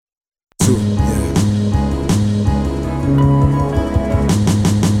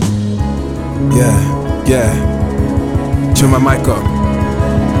Yeah. Turn my mic up.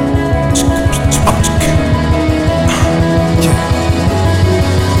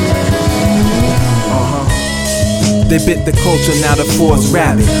 They bit the culture, now the force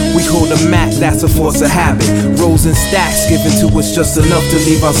rabid. We hold a mat, that's a force of habit. Rolls and stacks given to us just enough to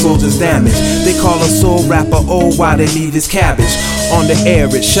leave our soldiers damaged. They call a soul rapper, oh, why they leave his cabbage. On the air,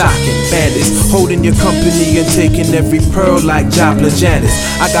 it's shocking. Bandits holding your company and taking every pearl like Joplin Janice.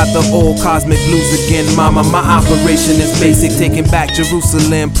 I got the old cosmic blues again, mama. My operation is basic, taking back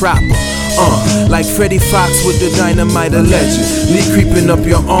Jerusalem proper. Like Freddie Fox with the dynamite allegedly creeping up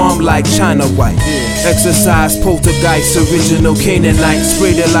your arm like China White. Exercise, poltergeist, original Canaanite.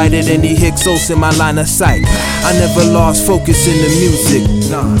 Spray the light at any Hyksos in my line of sight. I never lost focus in the music.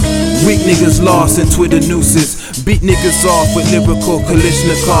 Weak niggas lost in Twitter nooses. Beat niggas off with lyrical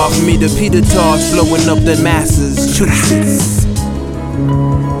Kalishnikov. Me the Peter Tosh blowing up the masses. Chooses.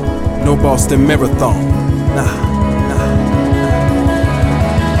 No Boston Marathon. Nah.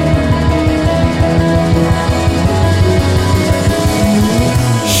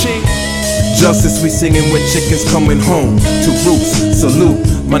 Justice we singing when chickens coming home. To roots, salute,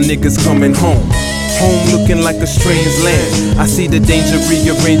 my niggas coming home. Home looking like a strange land. I see the danger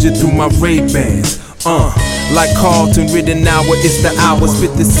rearranging through my Ray-Bans. Like Carlton, written hour, it's the hour.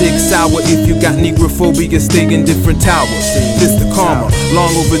 Spit the 6 hour. If you got negrophobia, stay in different towers. This the karma, long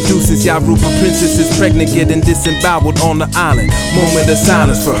overdue since Jah Rules princess is pregnant, getting disemboweled on the island. Moment of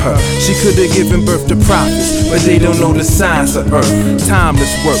silence for her. She could've given birth to prophets, but they don't know the science of earth.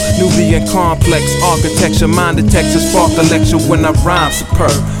 Timeless work, Nubian complex architecture, mind detector, spark a lecture when I rhyme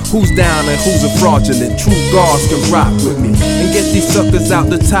superb. Who's down and who's a fraudulent? True gods can rock with me and get these suckers out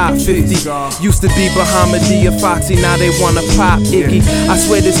the top 50. Used to be Bahamadia, Foxy, now they wanna pop Iggy. I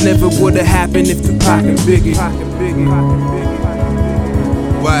swear this never would've happened if Tupac and Biggie.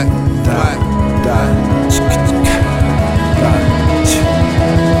 What?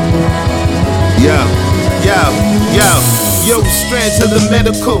 Yo, strands of the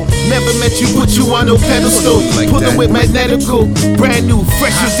medical. Never met you, put you on no pedestal. Pull them with magnetical. Brand new,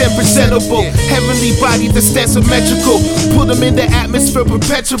 fresher than presentable. Heavenly body that's symmetrical. Put them in the atmosphere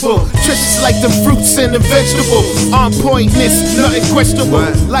perpetual. Treasures like the fruits and the vegetables. On pointness, nothing questionable.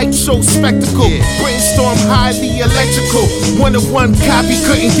 Light show spectacle. Brainstorm highly electrical. One of one copy,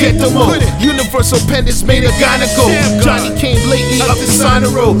 couldn't get them all. Universal pendants made a gyneco. Johnny came lately up the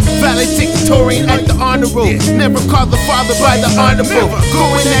Sonoro. Valedictorian at the honor roll. Never called the father by the honorable.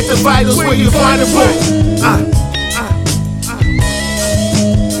 Going at the vitals where you're vulnerable.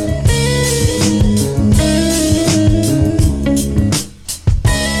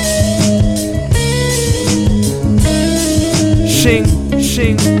 Shing,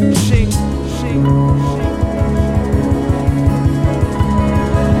 shing, shing.